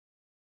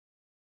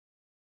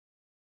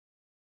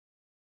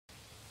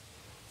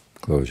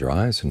Close your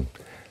eyes and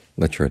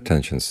let your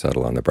attention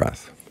settle on the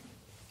breath.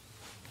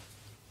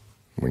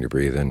 When you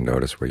breathe in,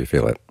 notice where you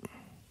feel it.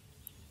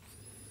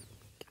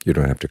 You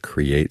don't have to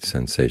create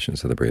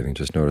sensations of the breathing,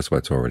 just notice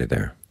what's already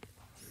there.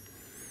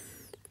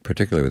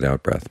 Particularly with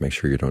out-breath, make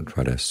sure you don't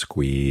try to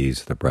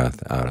squeeze the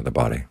breath out of the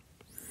body,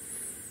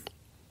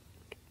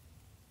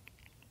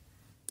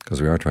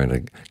 because we are trying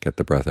to get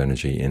the breath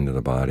energy into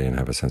the body and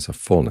have a sense of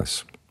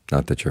fullness.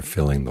 Not that you're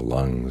filling the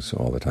lungs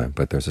all the time,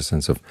 but there's a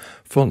sense of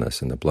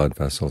fullness in the blood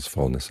vessels,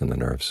 fullness in the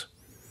nerves.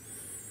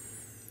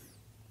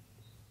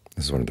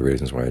 This is one of the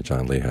reasons why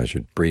John Lee has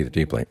you breathe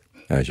deeply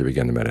as you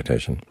begin the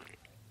meditation,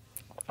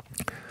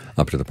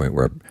 up to the point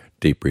where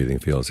deep breathing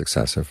feels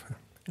excessive,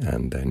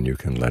 and then you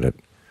can let it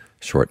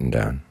shorten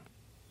down.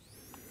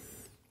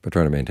 But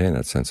try to maintain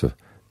that sense of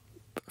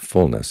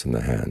fullness in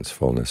the hands,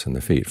 fullness in the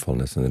feet,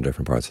 fullness in the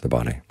different parts of the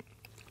body.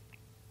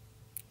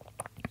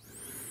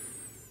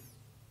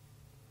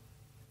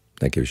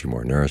 That gives you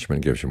more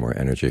nourishment, gives you more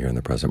energy here in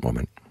the present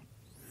moment,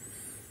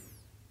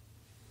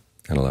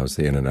 and allows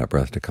the in and out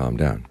breath to calm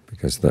down,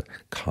 because the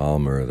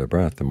calmer the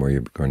breath, the more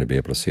you're going to be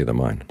able to see the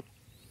mind.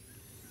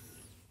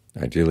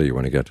 Ideally, you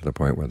want to get to the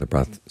point where the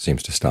breath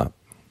seems to stop.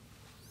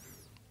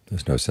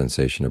 There's no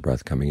sensation of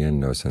breath coming in,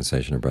 no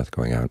sensation of breath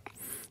going out.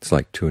 It's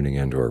like tuning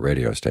into a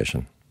radio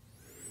station.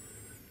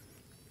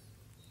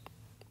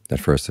 At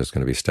first there's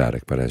going to be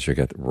static, but as you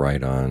get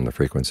right on the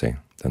frequency,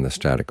 then the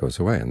static goes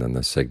away, and then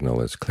the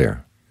signal is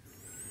clear.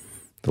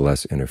 The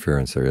less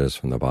interference there is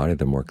from the body,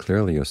 the more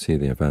clearly you'll see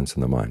the events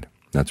in the mind.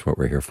 That's what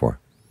we're here for.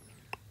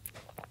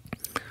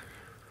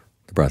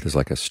 The breath is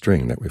like a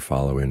string that we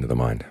follow into the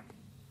mind.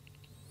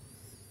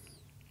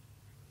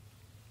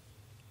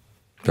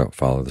 So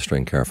follow the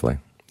string carefully,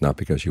 not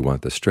because you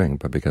want the string,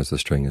 but because the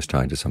string is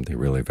tied to something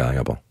really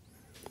valuable.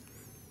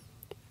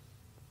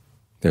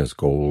 There's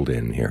gold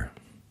in here.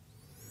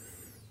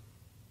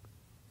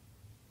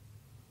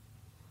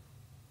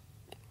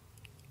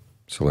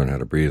 So learn how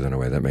to breathe in a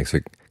way that makes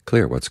it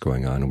clear what's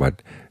going on and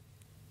what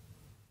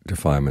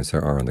defilements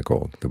there are in the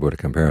gold. The Buddha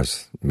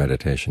compares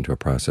meditation to a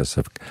process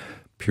of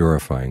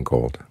purifying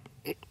gold,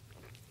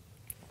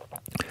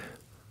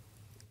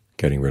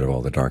 getting rid of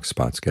all the dark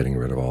spots, getting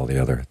rid of all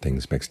the other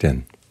things mixed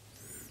in.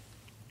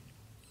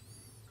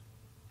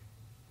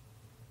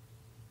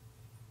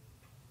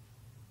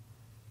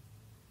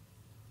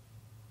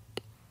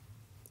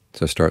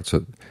 So it starts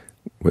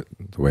with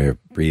the way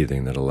of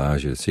breathing that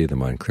allows you to see the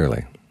mind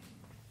clearly.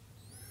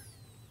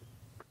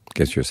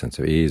 Gives you a sense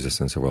of ease, a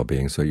sense of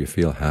well-being, so you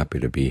feel happy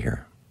to be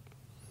here.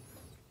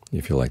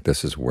 You feel like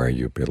this is where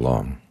you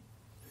belong.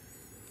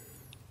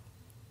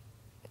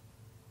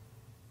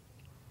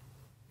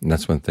 And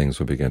that's when things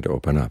will begin to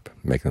open up,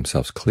 make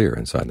themselves clear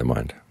inside the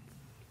mind.